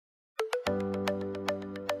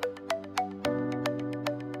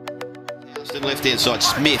Left-hand side,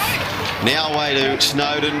 Smith. Now away to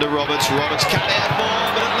Snowden, to Roberts. Roberts cut out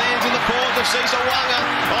ball, but it lands in the paws of Sisa Waqa.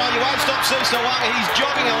 Oh, you won't stop Sisa Waqa. He's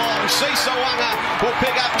jogging along. Sisa Waqa will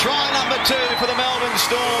pick up try number 2 for the Melbourne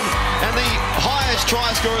Storm. And the highest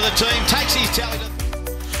try scorer of the team takes his tally.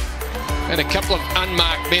 And a couple of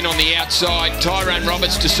unmarked men on the outside. Tyrone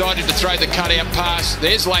Roberts decided to throw the cutout pass.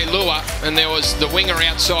 There's Leilua, and there was the winger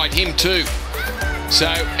outside him too. So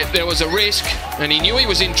there was a risk, and he knew he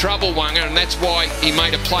was in trouble, Waqa, and that's why he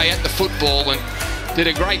made a play at the football and did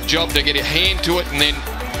a great job to get a hand to it and then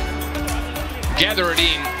gather it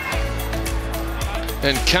in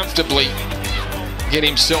and comfortably get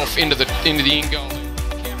himself into the in goal.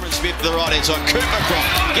 Cameron Smith to the right hand side. Cooper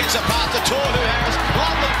Croft gets a pass to Toru Harris.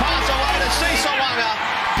 Lovely pass away to Sisa Waqa.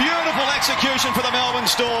 Beautiful execution for the Melbourne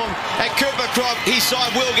Storm. And Cooper Croft, his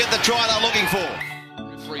side will get the try they're looking for.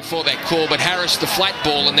 For that call, but Harris the flat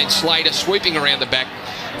ball, and then Slater sweeping around the back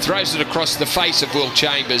throws it across the face of Will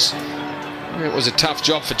Chambers. It was a tough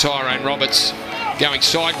job for Tyrone Roberts, going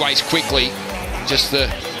sideways quickly. Just the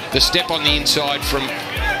step on the inside from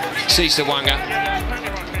Sisa Waqa.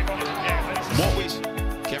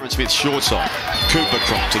 Cameron Smith short side. Cooper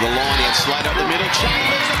Croft to the line here, Slater up the middle.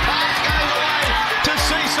 Chambers, the pass goes away to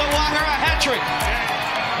Sisa Waqa, a hat-trick.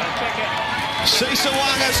 Sisa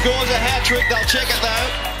Waqa scores a hat-trick. They'll check it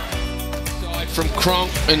though. From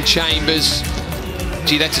Cronk and Chambers.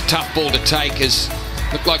 Gee, that's a tough ball to take, as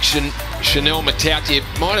looked like Chanel Matautia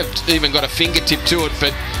might have even got a fingertip to it,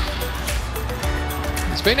 but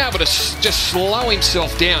he's been able to just slow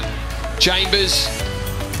himself down. Chambers,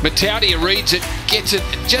 Matautia reads it, gets it,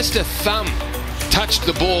 just a thumb touched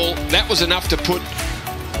the ball. That was enough to put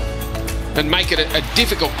and make it a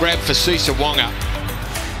difficult grab for Sisa Waqa.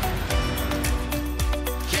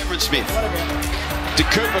 Cameron Smith to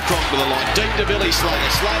Cooper Croft with the line, deep to Billy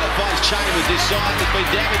Slater. Slater finds Chambers, this side has been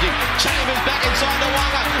damaging. Chambers back inside to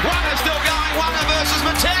Waqa. Waqa still going, Waqa versus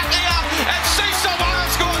Matautia, and Sisa Waqa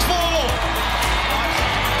scores 4.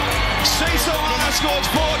 Sisa Waqa scores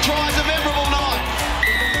 4 tries, a memorable night.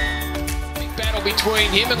 Big battle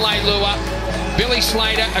between him and Leilua. Billy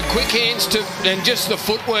Slater, a quick hands to, and just the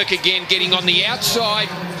footwork again, getting on the outside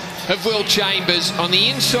of Will Chambers, on the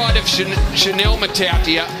inside of Chanel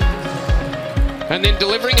Matautia, and then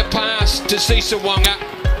delivering a pass to Sisa Waqa.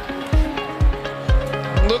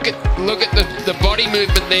 Look at the body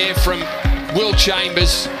movement there from Will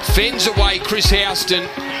Chambers. Fends away Chris Houston,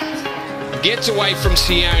 gets away from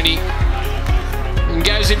Sione, and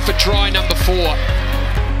goes in for try number 4.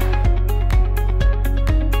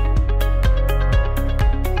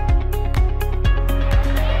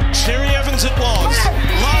 Cherry Evans it was.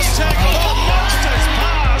 Last tackle. Oh, Monster's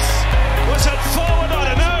pass. Was it forward? I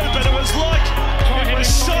don't know, but it was like it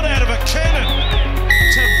was shot out of a cannon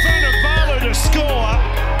to Vunivalu to score.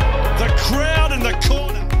 The crowd in the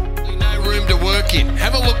corner. No room to work in.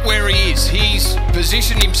 Have a look where he is. He's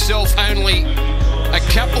positioned himself only a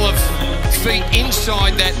couple of feet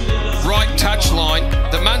inside that right touch line.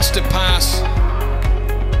 The Munster pass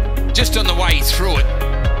just on the way he threw it.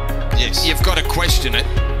 Yes. You've got to question it,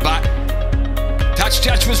 but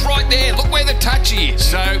touch was right there. Look where the touch is.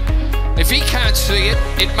 So if he can't see it,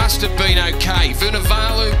 it must have been okay.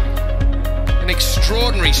 Vunivalu, an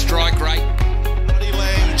extraordinary strike rate.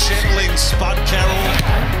 Lamb channeling Spud Carroll.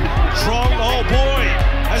 Cronk, oh boy,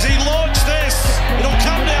 as he launched this, it'll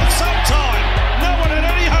come down sometime. No one had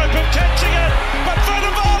any hope of catching it, but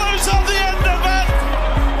Vunivalu's on the end of it.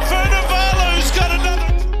 Vunivalu's got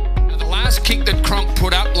another. Now, the last kick that Cronk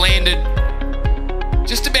put up landed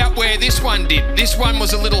just about where this one did. This one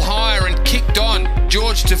was a little higher and kicked on.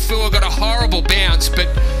 George Tafua got a horrible bounce, but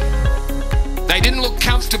they didn't look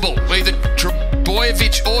comfortable, either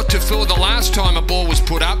Trbojevic or Tafua, the last time a ball was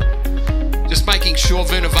put up. Just making sure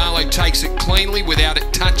Vunivalu takes it cleanly without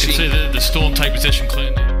it touching. You can see the Storm take possession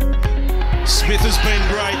cleanly. Smith has been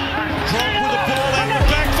great. Cronk with the ball out the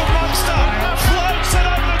back for Munster. Floats it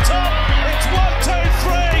over the top. It's 1, 2,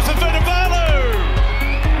 3 for Vunivalu.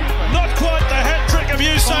 Not quite the hat-trick of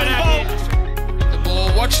Usain Bolt. The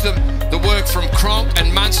ball, watch the work from Cronk,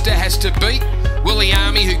 and Munster has to beat Willie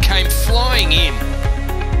Army, who came flying in.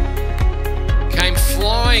 Came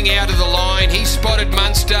flying out of the line. He spotted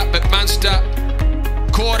Munster, but Munster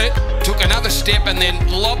caught it, took another step, and then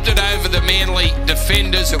lobbed it over the Manly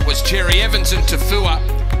defenders. It was Cherry Evans and Tafua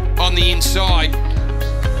on the inside.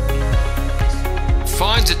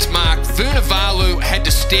 Finds its mark. Vunivalu had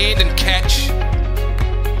to stand and catch,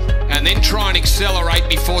 and then try and accelerate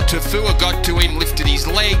before Tafua got to him, lifted his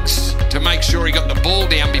legs to make sure he got the ball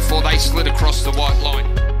down before they slid across the white line.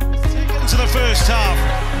 To the first half.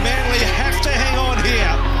 Manly have to hang on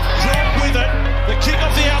here. Drop with it. The kick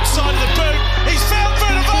off the outside of the boot.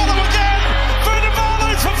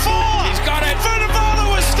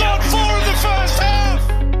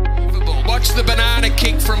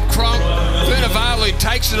 from Cronk. Vunivalu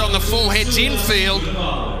takes it on the full heads infield,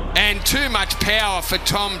 and too much power for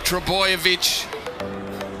Tom Trbojevic.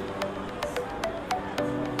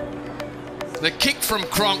 The kick from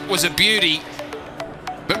Cronk was a beauty,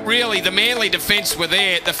 but really the Manly defence were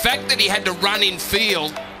there. The fact that he had to run in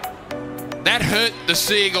field, that hurt the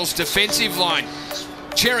Seagulls' defensive line.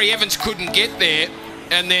 Cherry Evans couldn't get there,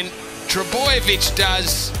 and then Trbojevic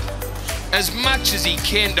does as much as he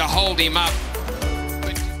can to hold him up.